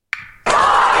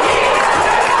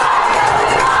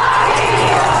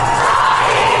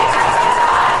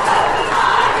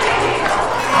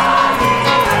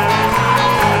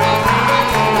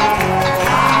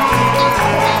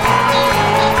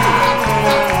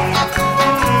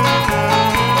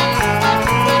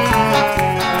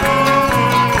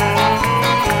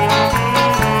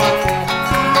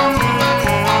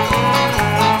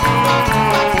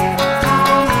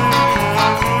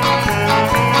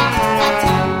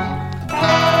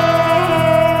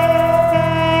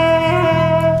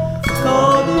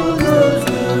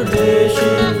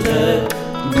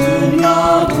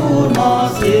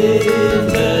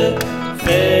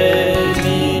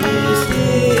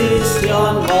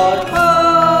var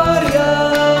her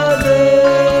yerde.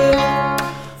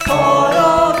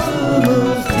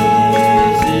 Hayatımız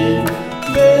bizim,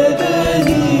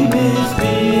 bedenimiz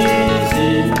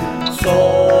bizim,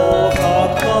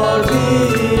 sokaklar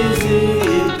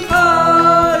bizim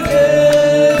her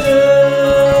gece.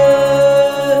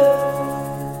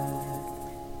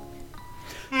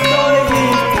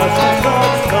 Daim kaçak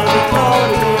kadınlar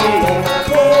geliyor,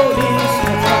 polis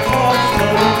kaçak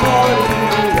kadınlar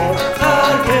geliyor,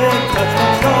 erkek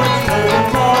kaçak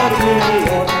kadınlar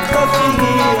geliyor,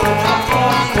 taksini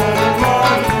kaçak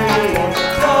kadınlar geliyor,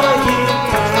 daim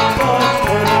kaçak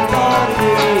kadınlar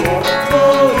geliyor,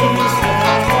 polis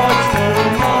kaçak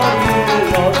kadınlar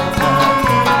geliyor,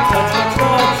 erkek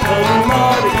kaçak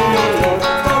kadınlar geliyor,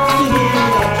 taksini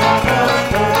kaçak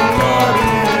kadınlar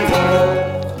geliyor.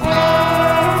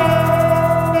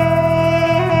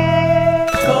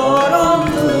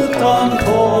 Karanlıktan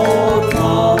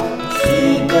korkma,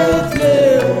 şiddetle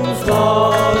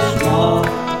uzlaşma.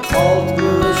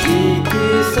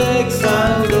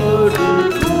 62-84'ü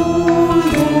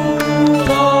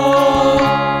uygula.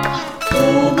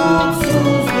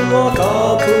 Umutsuzluğa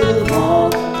kapılma,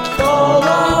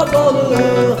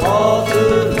 kalabalığı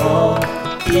hatırla.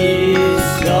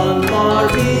 İsyan var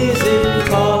bizim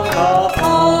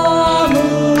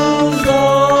kahramanımızda.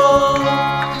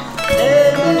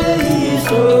 Emeği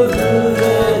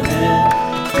sömürene,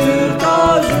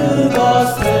 kürtajı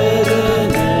gaz